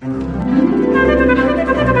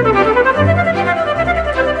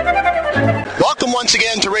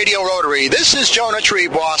Radio Rotary. This is Jonah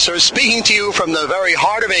Treebwasser speaking to you from the very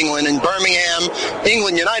heart of England in Birmingham,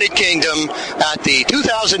 England, United Kingdom, at the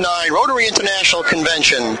 2009 Rotary International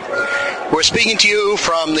Convention. We're speaking to you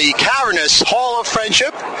from the cavernous Hall of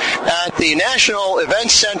Friendship at the National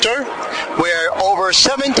Events Center, where over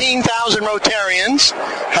 17,000 Rotarians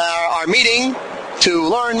are meeting to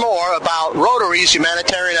learn more about Rotary's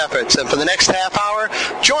humanitarian efforts. And for the next half hour,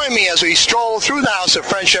 join me as we stroll through the House of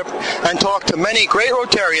Friendship and talk to many great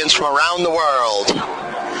Rotarians from around the world.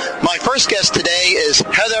 My first guest today is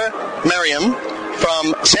Heather Merriam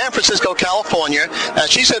from San Francisco, California, and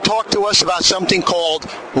she's going to talk to us about something called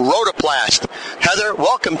Rotaplast. Heather,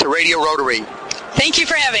 welcome to Radio Rotary. Thank you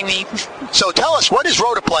for having me. So tell us, what is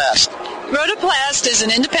Rotaplast? Rotaplast is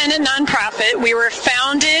an independent nonprofit. We were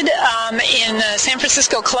founded in San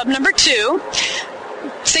Francisco Club Number 2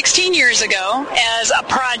 16 years ago as a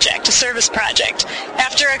project, a service project.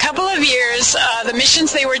 After a couple of years, the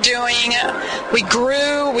missions they were doing, we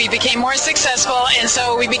grew, we became more successful, and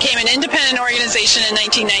so we became an independent organization in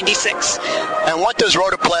 1996. And what does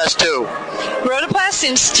Rotaplast do? Rotaplast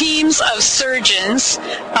sends teams of surgeons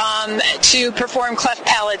to perform cleft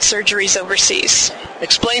palate surgeries overseas.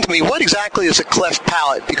 Explain to me, what exactly is a cleft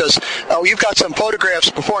palate? Because you've got some photographs,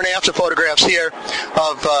 before and after photographs here,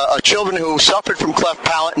 of children who suffered from cleft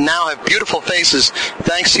palate and now have beautiful faces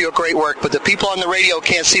thanks to your great work. But the people on the radio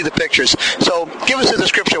can't see the pictures. So give us a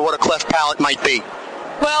description of what a cleft palate might be.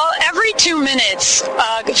 Well, every 2 minutes,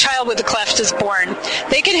 a child with a cleft is born.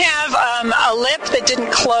 They can have a lip that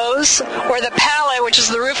didn't close, or the palate, which is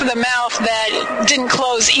the roof of the mouth, that didn't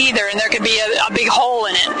close either, and there could be a big hole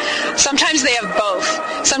in it. Sometimes they have both.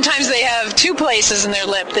 Sometimes they have 2 places in their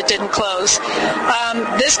lip that didn't close.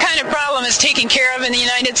 This kind of problem is taken care of in the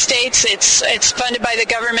United States. It's funded by the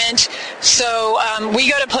government, so we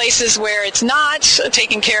go to places where it's not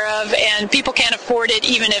taken care of, and people can't afford it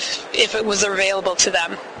even if it was available to them.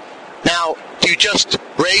 Now, do you just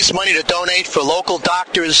raise money to donate for local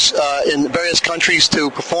doctors in various countries to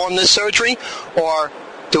perform this surgery, or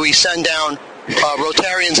do we send down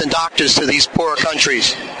Rotarians and doctors to these poorer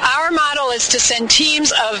countries? Our model is to send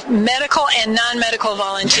teams of medical and non-medical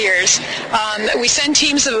volunteers. We send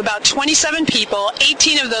teams of about 27 people.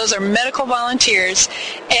 18 of those are medical volunteers,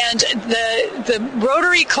 and the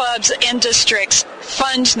Rotary clubs and districts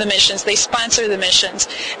fund the missions. They sponsor the missions.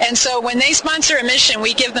 And so when they sponsor a mission,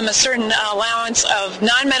 we give them a certain allowance of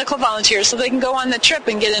non-medical volunteers so they can go on the trip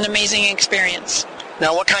and get an amazing experience.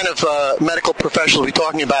 Now, what kind of medical professionals are we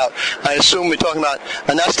talking about? I assume we're talking about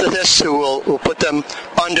anesthetists who will put them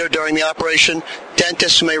under during the operation,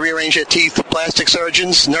 dentists who may rearrange their teeth, plastic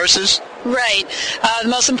surgeons, nurses? Right. The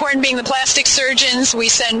most important being the plastic surgeons. We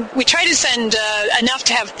try to send enough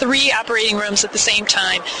to have 3 operating rooms at the same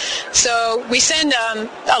time. So we send a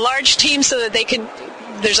large team so that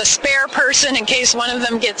there's a spare person in case one of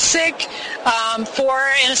them gets sick, 4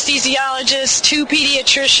 anesthesiologists, 2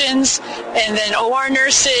 pediatricians, and then OR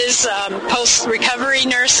nurses, post-recovery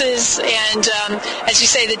nurses, and, as you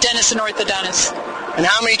say, the dentists and orthodontists. And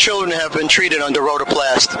how many children have been treated under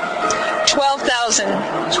Rotaplast?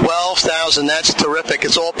 12,000. 12,000. That's terrific.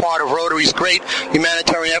 It's all part of Rotary's great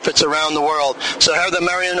humanitarian efforts around the world. So Heather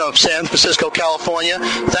Merriam of San Francisco, California,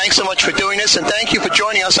 thanks so much for doing this, and thank you for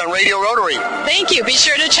joining us on Radio Rotary. Thank you. Be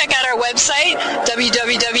sure to check out our website,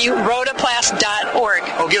 www.rotaplast.org.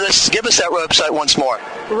 Oh, give us that website once more.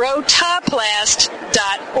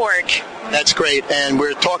 Rotaplast.org. That's great. And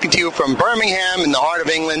we're talking to you from Birmingham in the heart of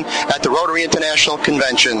England at the Rotary International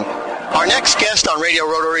Convention. Our next guest on Radio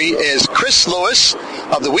Rotary is Chris Lewis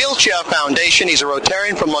of the Wheelchair Foundation. He's a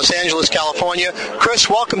Rotarian from Los Angeles, California. Chris,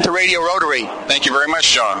 welcome to Radio Rotary. Thank you very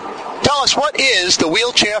much, John. Tell us, what is the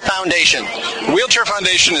Wheelchair Foundation? The Wheelchair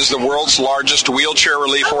Foundation is the world's largest wheelchair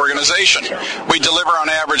relief organization. We deliver on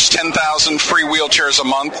average 10,000 free wheelchairs a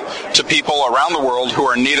month to people around the world who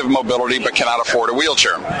are in need of mobility but cannot afford a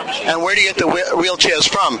wheelchair. And where do you get the wheelchairs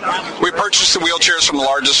from? We purchase the wheelchairs from the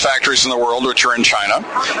largest factories in the world, which are in China,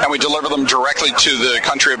 and we deliver them directly to the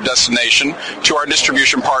country of destination to our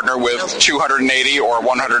distribution partner with 280 or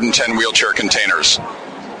 110 wheelchair containers.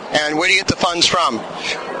 And where do you get the funds from?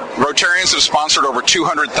 Rotarians have sponsored over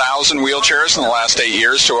 200,000 wheelchairs in the last 8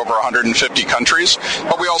 years to over 150 countries,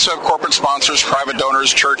 but we also have corporate sponsors, private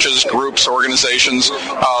donors, churches, groups, organizations,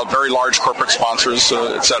 very large corporate sponsors,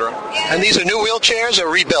 etc. And these are new wheelchairs or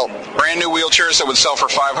rebuilt? Brand new wheelchairs that would sell for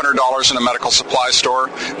 $500 in a medical supply store,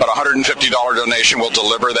 but a $150 donation will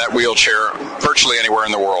deliver that wheelchair virtually anywhere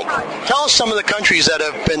in the world. Tell us some of the countries that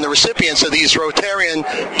have been the recipients of these Rotarian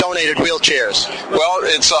donated wheelchairs. Well,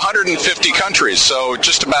 it's 150 countries, so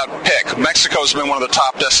just about pick. Mexico's been one of the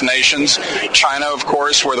top destinations. China, of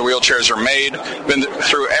course, where the wheelchairs are made. Been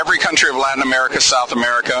through every country of Latin America, South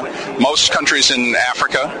America, most countries in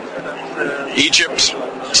Africa, Egypt,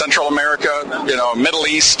 Central America, Middle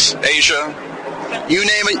East, Asia. You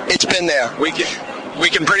name it, it's been there. We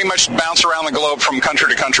can pretty much bounce around the globe from country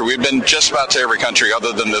to country. We've been just about to every country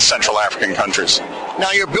other than the Central African countries. Now,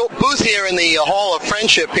 your booth here in the Hall of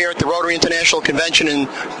Friendship here at the Rotary International Convention in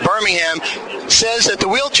Birmingham says that the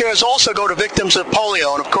wheelchairs also go to victims of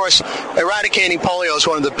polio. And, of course, eradicating polio is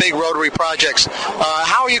one of the big Rotary projects.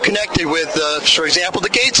 How are you connected with, for example, the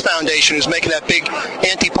Gates Foundation, who's making that big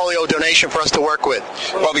anti-polio donation for us to work with?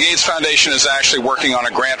 Well, the Gates Foundation is actually working on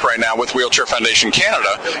a grant right now with Wheelchair Foundation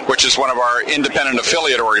Canada, which is one of our independent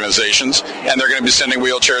affiliate organizations, and they're going to be sending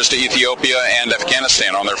wheelchairs to Ethiopia and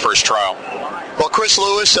Afghanistan on their first trial. Well, Chris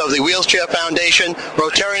Lewis of the Wheelchair Foundation,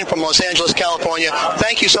 Rotarian from Los Angeles, California,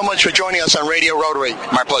 thank you so much for joining us on Radio Rotary.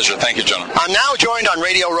 My pleasure. Thank you, gentlemen. I'm now joined on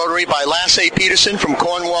Radio Rotary by Lasse Peterson from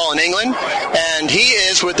Cornwall in England, and he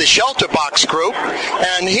is with the Shelter Box Group.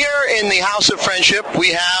 And here in the House of Friendship,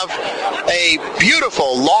 we have a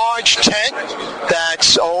beautiful, large tent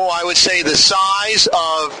that's, I would say the size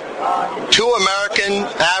of 2 American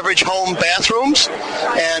average home bathrooms,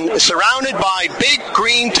 and surrounded by big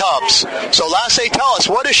green tubs. So Lasse, tell us,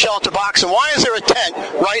 what is Shelter Box, and why is there a tent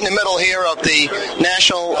right in the middle here of the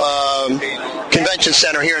National Convention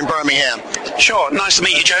Center here in Birmingham? Sure. Nice to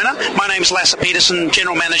meet you, Jonah. My name's Lasse Peterson,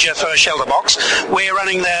 General Manager for Shelter Box. We're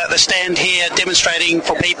running the stand here demonstrating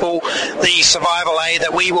for people the survival aid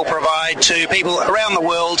that we will provide to people around the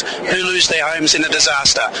world who lose their homes in a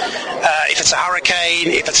disaster. If it's a hurricane,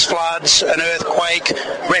 if it's floods, an earthquake,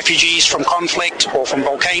 refugees from conflict or from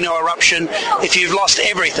volcano eruption, if you've lost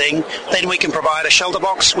everything, then we can provide a shelter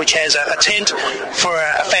box which has a tent for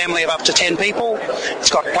a family of up to 10 people. It's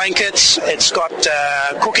got blankets, it's got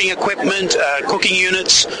cooking equipment, cooking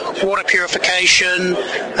units, water purification,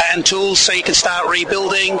 and tools so you can start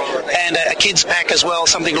rebuilding, and a kids pack as well,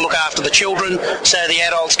 something to look after the children so the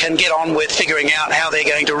adults can get on with figuring out how they're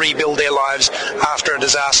going to rebuild their lives after a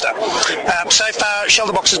disaster. So far,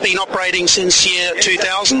 Shelter Box has been operating since year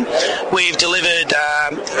 2000. We've delivered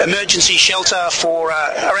emergency shelter for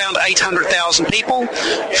around 800,000 people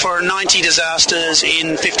for 90 disasters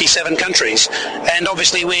in 57 countries. And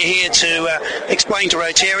obviously we're here to explain to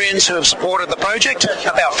Rotarians who have supported the project.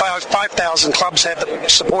 About 5,000 clubs have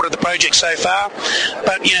supported the project so far.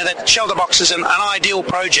 But, that Shelter Box is an ideal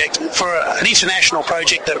project for an international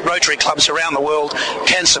project that Rotary clubs around the world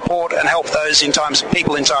can support and help those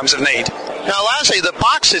people in times of need. Now, lastly, the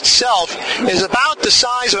box itself is about the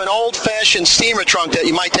size of an old-fashioned steamer trunk that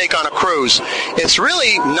you might take on a cruise. It's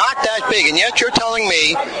really not that big, and yet you're telling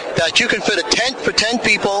me that you can fit a tent for 10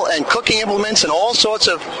 people and cooking implements and all sorts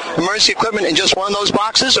of emergency equipment in just one of those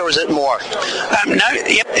boxes, or is it more? No,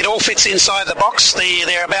 it all fits inside the box.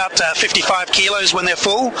 They're about 55 kilos when they're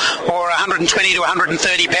full, or 120 to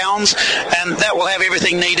 130 pounds, and that will have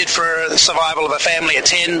everything needed for the survival of a family of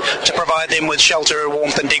 10 to provide them with shelter,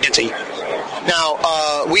 warmth, and dignity.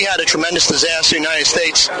 Now, we had a tremendous disaster in the United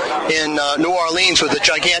States in New Orleans with a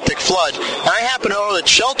gigantic flood. And I happen to know that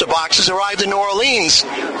shelter boxes arrived in New Orleans,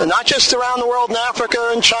 not just around the world in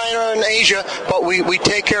Africa and China and Asia, but we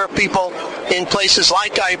take care of people in places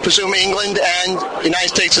like, I presume, England and the United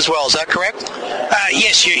States as well. Is that correct?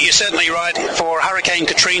 Yes, you're certainly right. For Hurricane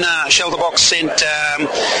Katrina, Shelter Box sent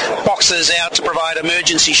boxes out to provide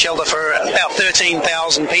emergency shelter for about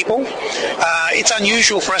 13,000 people. It's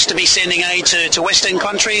unusual for us to be sending aid to Western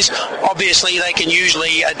countries. Obviously, they can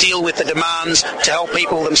usually deal with the demands to help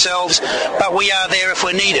people themselves, but we are there if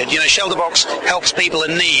we're needed. Shelter Box helps people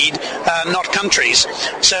in need, not countries.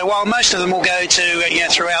 So while most of them will go to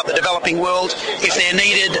throughout the developing world, if they're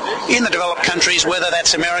needed in the developed countries, whether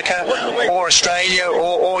that's America or Australia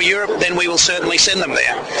or Europe, then we will certainly send them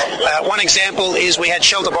there. One example is we had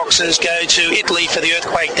shelter boxes go to Italy for the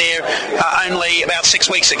earthquake there only about 6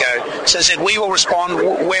 weeks ago. So I said we will respond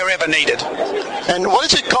wherever needed. And what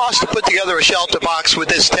does it cost to put together a shelter box with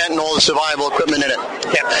this tent and all the survival equipment in it?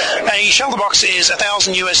 Yeah, a shelter box is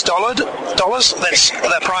 $1,000 US. That's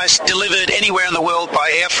the price, delivered anywhere in the world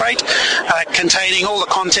by air freight, containing all the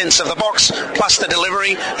contents of the box plus the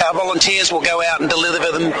delivery. Our volunteers will go out and deliver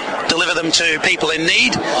them to people in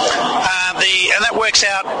need. And that works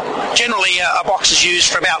out. Generally, a box is used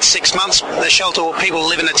for about 6 months. The shelter where people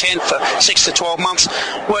live in a tent for 6 to 12 months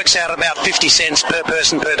works out about 50 cents per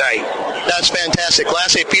person per day. That's fantastic.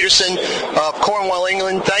 Lasse Peterson of Cornwall,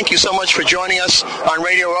 England, thank you so much for joining us on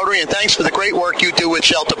Radio Rotary, and thanks for the great work you do with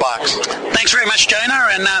Shelter Box. Thanks very much, Jonah,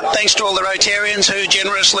 and thanks to all the Rotarians who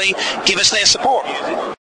generously give us their support.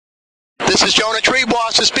 This is Jonah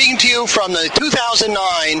Triebwasser speaking to you from the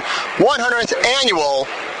 2009 100th Annual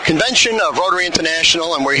Convention of Rotary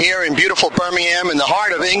International, and we're here in beautiful Birmingham in the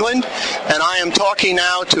heart of England, and I am talking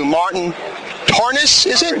now to Martin Torrens,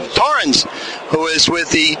 who is with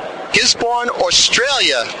the Gisborne,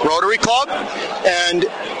 Australia Rotary Club, and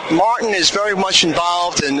Martin is very much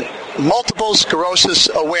involved in multiple sclerosis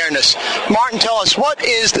awareness. Martin, tell us, what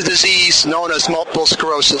is the disease known as multiple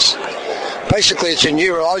sclerosis? Basically, it's a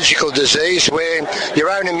neurological disease where your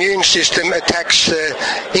own immune system attacks the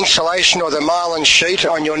insulation or the myelin sheet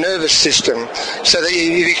on your nervous system. So that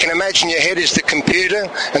you can imagine your head is the computer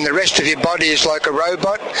and the rest of your body is like a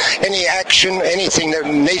robot. Any action, anything that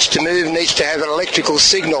needs to move needs to have an electrical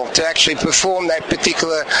signal to actually perform that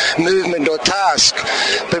particular movement or task.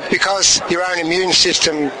 But because your own immune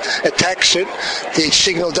system attacks it, the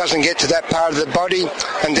signal doesn't get to that part of the body,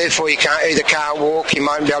 and therefore you can't walk, you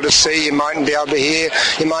mightn't be able to see, you mightn't be able to hear,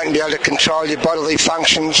 you mightn't be able to control your bodily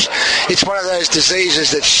functions. It's one of those diseases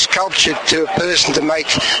that's sculptured to a person to make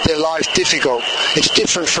their life difficult. It's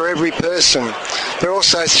different for every person. There are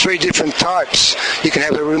also 3 different types. You can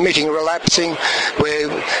have a remitting relapsing, where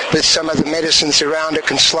with some of the medicines around it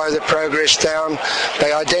can slow the progress down.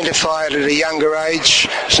 They identify it at a younger age,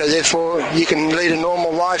 so therefore you can lead a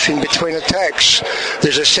normal life in between attacks.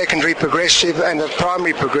 There's a secondary progressive and a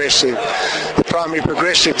primary progressive. The primary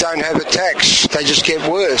progressive don't have attacks, they just get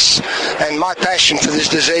worse. And my passion for this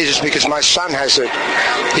disease is because my son has it.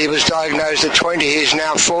 He was diagnosed at 20, he's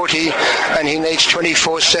now 40, and he needs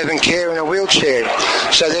 24/7 care in a wheelchair.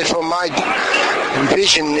 So therefore my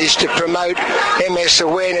vision is to promote MS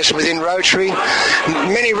awareness within Rotary.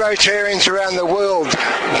 Many Rotarians around the world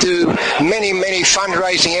do many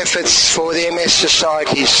fundraising efforts for the MS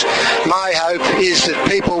societies. My hope is that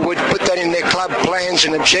people would put that in their club plans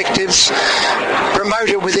and objectives, promote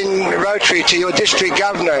it within Rotary to your district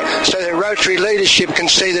governor, so that Rotary leadership can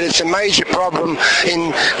see that it's a major problem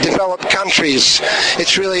in developed countries.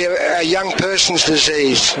 It's really a young person's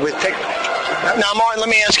disease. Now, Martin, let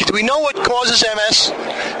me ask you, do we know what causes MS?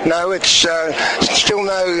 No, it's still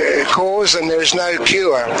no cause and there's no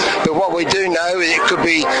cure. But what we do know is it could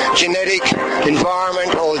be genetic,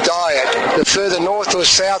 environment, or diet. The further north or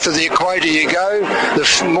south of the equator you go,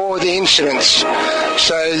 the more the incidence.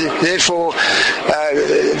 So, therefore,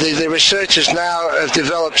 the researchers now have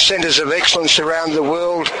developed centres of excellence around the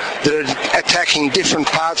world that are attacking different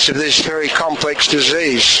parts of this very complex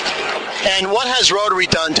disease. And what has Rotary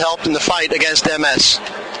done to help in the fight against MS?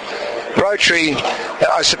 Rotary,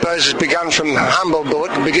 I suppose, has begun from humble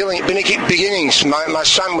beginnings. My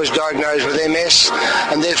son was diagnosed with MS,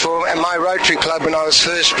 and therefore my Rotary Club, when I was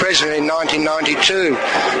first president in 1992,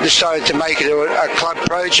 decided to make it a club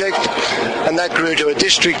project, and that grew to a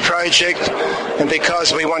district project. And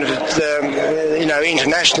because we wanted,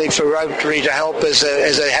 internationally for Rotary to help as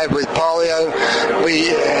they have with polio, we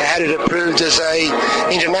had it approved as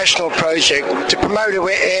a international project to promote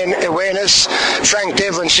awareness. Frank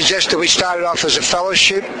Devlin suggested we started off as a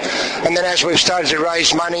fellowship, and then as we've started to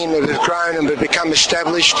raise money and we've grown and we've become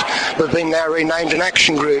established, we've been now renamed an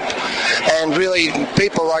action group. And really,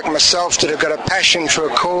 people like myself that have got a passion for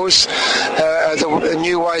a cause are the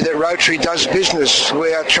new way that Rotary does business.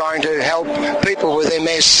 We are trying to help people with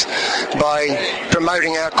MS by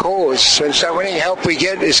promoting our cause, and so any help we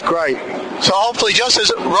get is great. So hopefully, just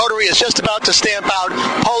as Rotary is just about to stamp out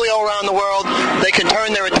polio around the world, they can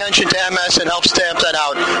turn their attention to MS and help stamp that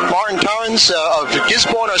out. Martin Torrens of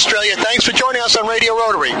Gisborne, Australia, thanks for joining us on Radio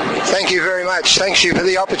Rotary. Thank you very much. Thank you for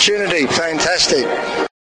the opportunity. Fantastic.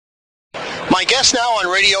 My guest now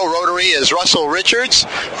on Radio Rotary is Russell Richards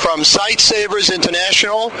from Sightsavers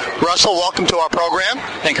International. Russell, welcome to our program.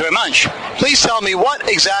 Thank you very much. Please tell me, what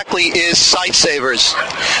exactly is Sightsavers?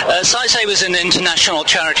 Sightsavers is an international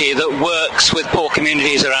charity that works with poor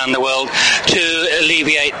communities around the world to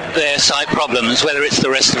alleviate their sight problems, whether it's the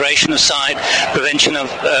restoration of sight, prevention of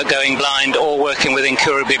going blind, or working with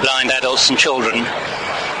incurably blind adults and children.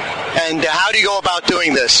 And how do you go about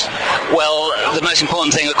doing this? Well, the most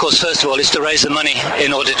important thing, of course, first of all, is to raise the money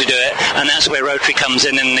in order to do it, and that's where Rotary comes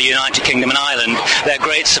in the United Kingdom and Ireland. They're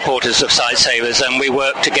great supporters of Sightsavers, and we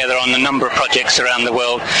work together on a number of projects around the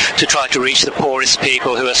world to try to reach the poorest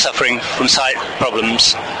people who are suffering from sight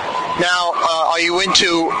problems. Now, are you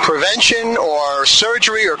into prevention or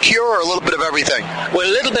surgery or cure or a little bit of everything? Well,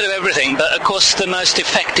 a little bit of everything, but of course the most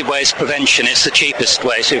effective way is prevention. It's the cheapest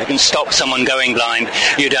way. So if you can stop someone going blind,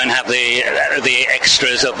 you don't have the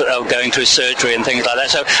extras of going through surgery and things like that.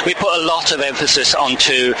 So we put a lot of emphasis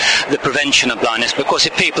onto the prevention of blindness. But of course,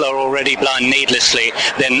 if people are already blind needlessly,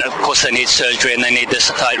 then of course they need surgery and they need their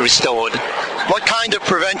sight restored. What kind of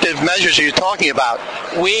preventive measures are you talking about?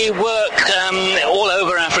 We work all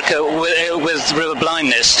over Africa with river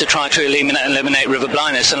blindness to try to eliminate river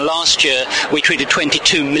blindness. And last year we treated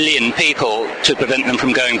 22 million people to prevent them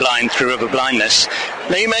from going blind through river blindness.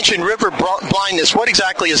 Now you mentioned river blindness. What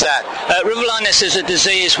exactly is that? River blindness is a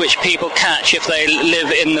disease which people catch if they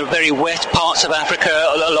live in the very wet parts of Africa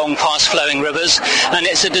along fast-flowing rivers. And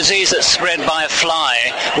it's a disease that's spread by a fly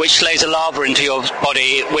which lays a larva into your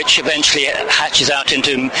body, which eventually hatches out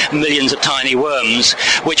into millions of tiny worms,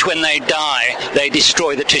 which when they die, they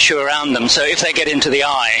destroy the tissue around them. So if they get into the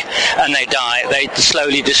eye and they die, they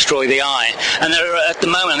slowly destroy the eye. And there are at the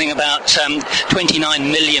moment, I think, about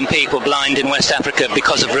 29 million people blind in West Africa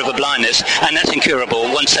because of river blindness, and that's incurable.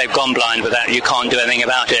 Once they've gone blind with that, you can't do anything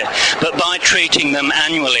about it. But by treating them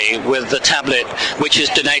annually with the tablet, which is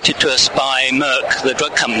donated to us by Merck, the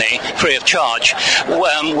drug company, free of charge,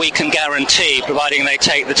 we can guarantee, providing they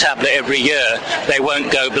take the tablet every year, they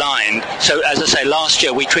won't go blind. So as I say, last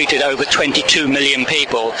year we treated over 22 million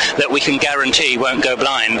people that we can guarantee won't go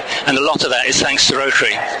blind, and a lot of that is thanks to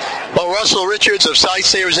Rotary. Well, Russell Richards of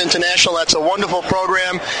Sightseers International, that's a wonderful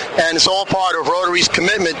program, and it's all part of Rotary's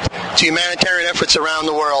commitment to humanitarian efforts around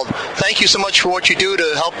the world. Thank you so much for what you do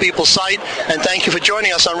to help people sight, and thank you for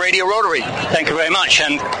joining us on Radio Rotary. Thank you very much,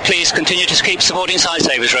 and please continue to keep supporting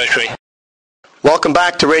Sightsavers Rotary. Welcome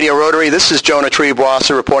back to Radio Rotary. This is Jonah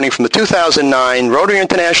Triebwasser reporting from the 2009 Rotary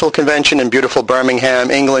International Convention in beautiful Birmingham,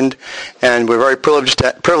 England, and we're very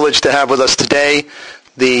privileged to have with us today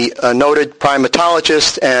the noted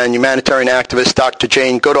primatologist and humanitarian activist, Dr.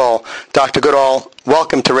 Jane Goodall. Dr. Goodall,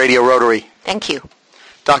 welcome to Radio Rotary. Thank you.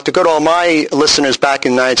 Dr. Goodall, my listeners back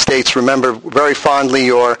in the United States remember very fondly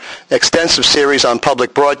your extensive series on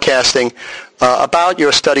public broadcasting about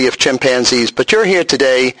your study of chimpanzees, but you're here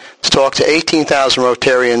today to talk to 18,000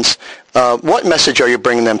 Rotarians. What message are you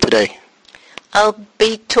bringing them today? I'll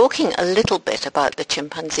be talking a little bit about the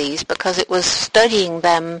chimpanzees because it was studying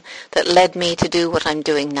them that led me to do what I'm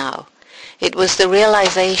doing now. It was the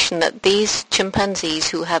realization that these chimpanzees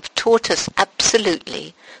who have taught us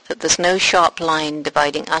absolutely that there's no sharp line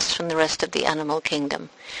dividing us from the rest of the animal kingdom,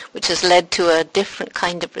 which has led to a different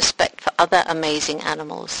kind of respect for other amazing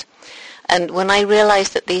animals. And when I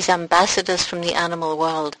realized that these ambassadors from the animal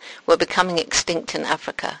world were becoming extinct in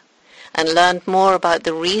Africa, and learned more about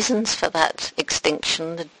the reasons for that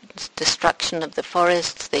extinction, the destruction of the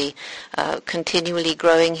forests, the continually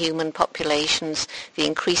growing human populations, the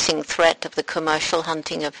increasing threat of the commercial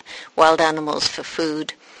hunting of wild animals for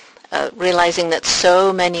food, realizing that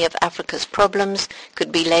so many of Africa's problems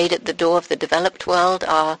could be laid at the door of the developed world,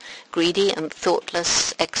 are greedy and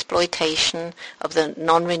thoughtless exploitation of the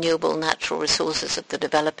non-renewable natural resources of the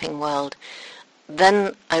developing world.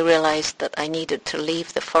 Then I realized that I needed to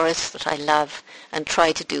leave the forests that I love and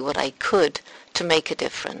try to do what I could to make a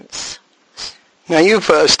difference. Now you've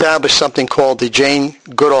established something called the Jane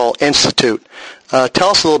Goodall Institute. Tell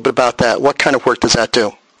us a little bit about that. What kind of work does that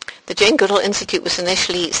do? The Jane Goodall Institute was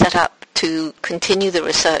initially set up to continue the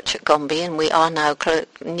research at Gombe, and we are now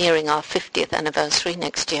nearing our 50th anniversary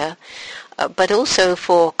next year, but also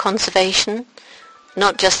for conservation,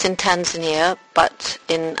 not just in Tanzania, but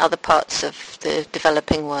in other parts of the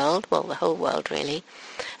developing world, well, the whole world really,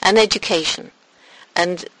 and education.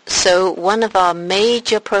 And so one of our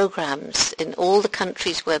major programs in all the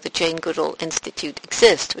countries where the Jane Goodall Institute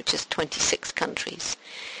exists, which is 26 countries,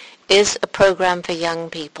 is a program for young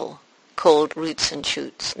people called Roots and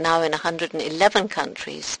Shoots, now in 111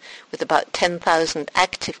 countries with about 10,000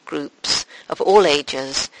 active groups of all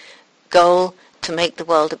ages, goal to make the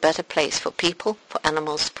world a better place for people, for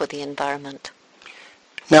animals, for the environment.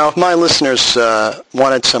 Now, if my listeners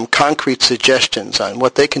wanted some concrete suggestions on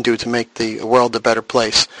what they can do to make the world a better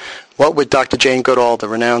place, what would Dr. Jane Goodall, the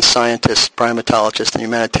renowned scientist, primatologist, and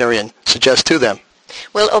humanitarian, suggest to them?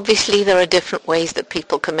 Well, obviously there are different ways that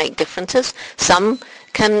people can make differences. Some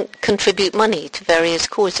can contribute money to various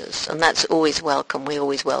causes, and that's always welcome. We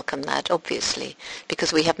always welcome that, obviously,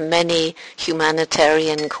 because we have many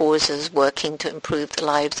humanitarian causes working to improve the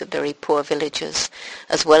lives of very poor villagers,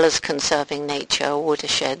 as well as conserving nature,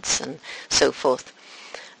 watersheds, and so forth.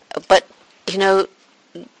 But, you know,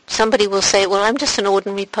 somebody will say, well, I'm just an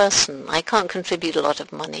ordinary person. I can't contribute a lot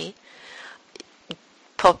of money.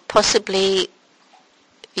 Possibly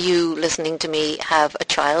you listening to me have a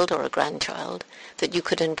child or a grandchild that you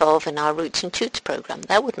could involve in our Roots and Shoots program.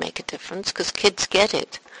 That would make a difference because kids get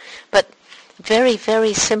it. But very,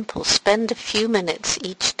 very simple. Spend a few minutes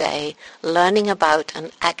each day learning about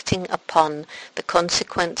and acting upon the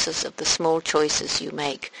consequences of the small choices you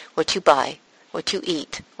make. What you buy, what you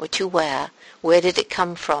eat, what you wear, where did it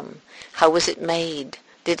come from, how was it made,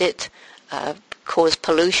 did it cause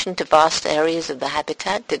pollution to vast areas of the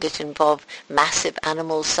habitat, did it involve massive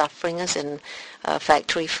animal suffering as in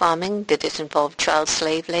factory farming, did it involve child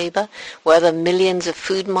slave labor, were there millions of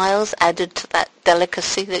food miles added to that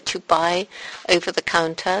delicacy that you buy over the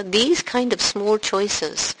counter. These kind of small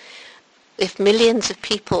choices, if millions of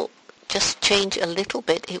people just change a little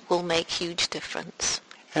bit, it will make huge difference.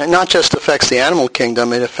 And it not just affects the animal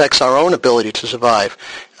kingdom, it affects our own ability to survive.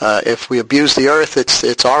 If we abuse the earth,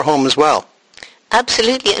 it's our home as well.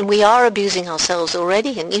 Absolutely, and we are abusing ourselves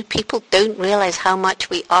already, and you people don't realize how much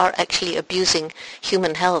we are actually abusing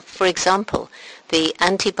human health. For example, the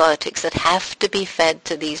antibiotics that have to be fed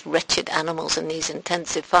to these wretched animals in these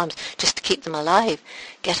intensive farms just to keep them alive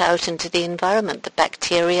get out into the environment. The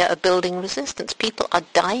bacteria are building resistance. People are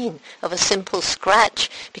dying of a simple scratch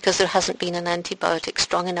because there hasn't been an antibiotic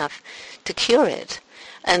strong enough to cure it.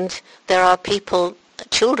 And there are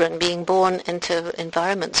children being born into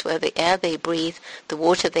environments where the air they breathe, the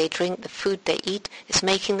water they drink, the food they eat is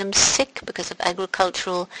making them sick because of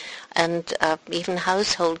agricultural and even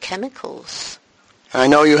household chemicals. I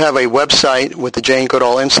know you have a website with the Jane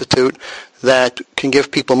Goodall Institute that can give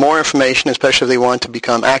people more information, especially if they want to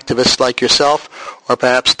become activists like yourself or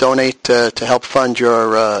perhaps donate to help fund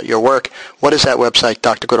your work. What is that website,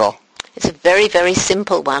 Dr. Goodall? It's a very, very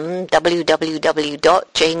simple one,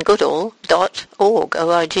 www.janegoodall.org,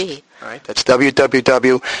 O-R-G. All right, that's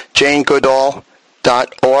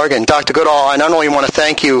www.janegoodall.org. And Dr. Goodall, I not only want to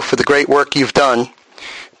thank you for the great work you've done,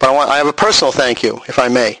 but I have a personal thank you, if I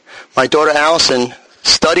may. My daughter Allison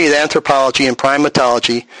studied anthropology and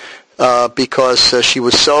primatology because she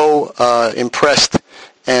was so impressed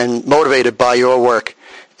and motivated by your work.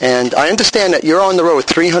 And I understand that you're on the road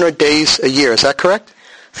 300 days a year. Is that correct?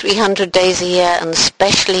 300 days a year, and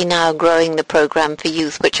especially now growing the program for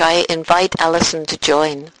youth, which I invite Alison to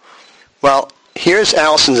join. Well, here's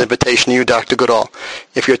Allison's invitation to you, Dr. Goodall.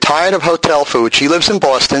 If you're tired of hotel food, she lives in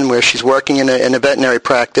Boston where she's working in a veterinary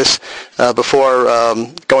practice before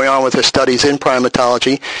going on with her studies in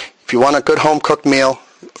primatology. If you want a good home-cooked meal,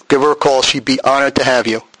 give her a call. She'd be honored to have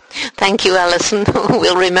you. Thank you, Alison.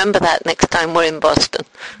 We'll remember that next time we're in Boston.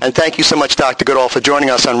 And thank you so much, Dr. Goodall, for joining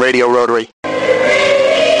us on Radio Rotary.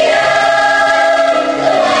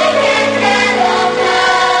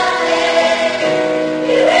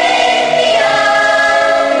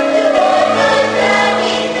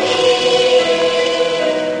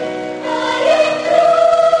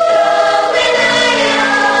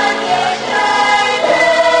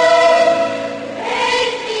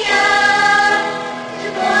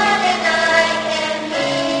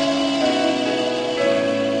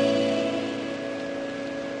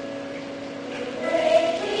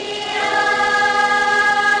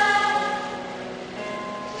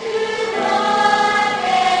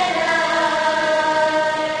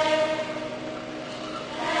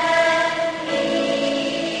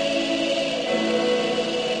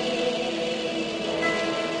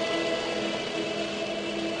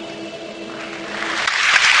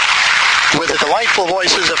 Delightful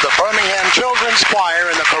voices of the Birmingham Children's Choir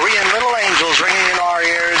and the Korean Little Angels ringing in our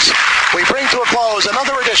ears, we bring to a close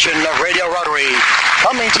another edition of Radio Rotary,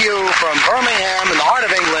 coming to you from Birmingham in the heart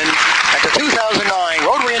of England at the 2009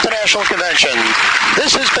 Rotary International Convention.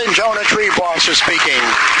 This has been Jonah Treebwasser speaking.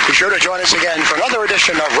 Be sure to join us again for another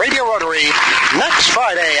edition of Radio Rotary next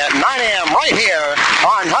Friday at 9 a.m. right here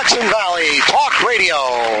on Hudson Valley Talk Radio.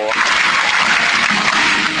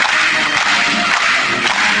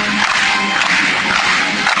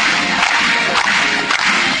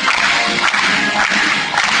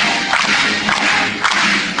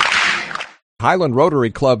 Highland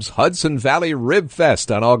Rotary Club's Hudson Valley Rib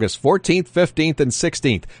Fest on August 14th, 15th, and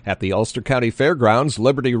 16th at the Ulster County Fairgrounds,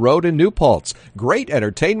 Liberty Road in New Paltz. Great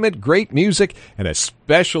entertainment, great music, and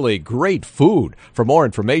especially great food. For more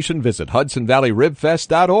information, visit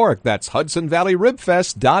HudsonValleyRibFest.org. That's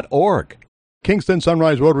HudsonValleyRibFest.org. Kingston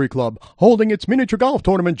Sunrise Rotary Club, holding its miniature golf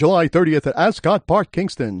tournament July 30th at Ascot Park,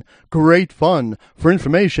 Kingston. Great fun. For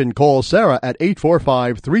information, call Sarah at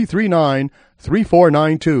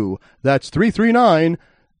 845-339-3492. That's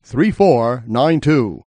 339-3492.